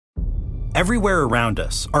Everywhere around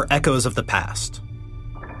us are echoes of the past.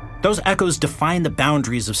 Those echoes define the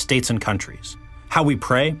boundaries of states and countries, how we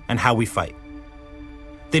pray and how we fight.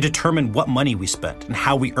 They determine what money we spend and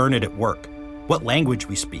how we earn it at work, what language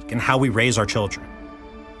we speak and how we raise our children.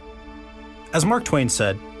 As Mark Twain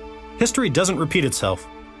said, history doesn't repeat itself,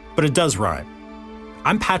 but it does rhyme.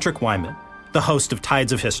 I'm Patrick Wyman, the host of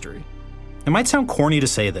Tides of History. It might sound corny to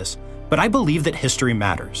say this, but I believe that history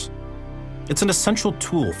matters. It's an essential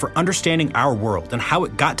tool for understanding our world and how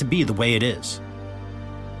it got to be the way it is.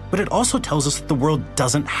 But it also tells us that the world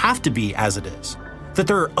doesn't have to be as it is, that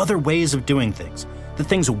there are other ways of doing things, that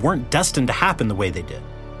things weren't destined to happen the way they did.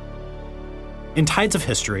 In Tides of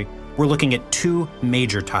History, we're looking at two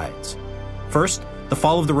major tides. First, the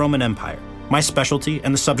fall of the Roman Empire, my specialty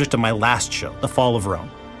and the subject of my last show, The Fall of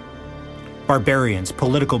Rome. Barbarians,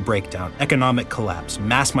 political breakdown, economic collapse,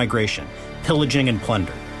 mass migration, pillaging and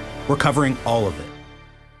plunder. We're covering all of it.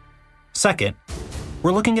 Second,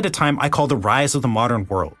 we're looking at a time I call the rise of the modern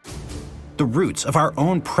world. The roots of our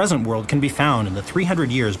own present world can be found in the 300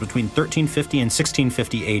 years between 1350 and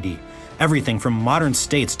 1650 AD. Everything from modern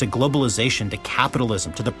states to globalization to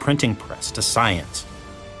capitalism to the printing press to science.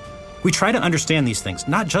 We try to understand these things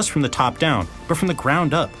not just from the top down, but from the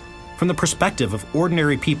ground up, from the perspective of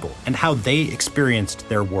ordinary people and how they experienced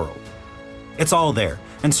their world. It's all there,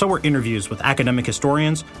 and so are interviews with academic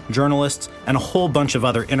historians, journalists, and a whole bunch of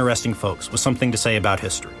other interesting folks with something to say about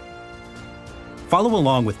history. Follow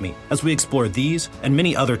along with me as we explore these and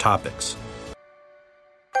many other topics,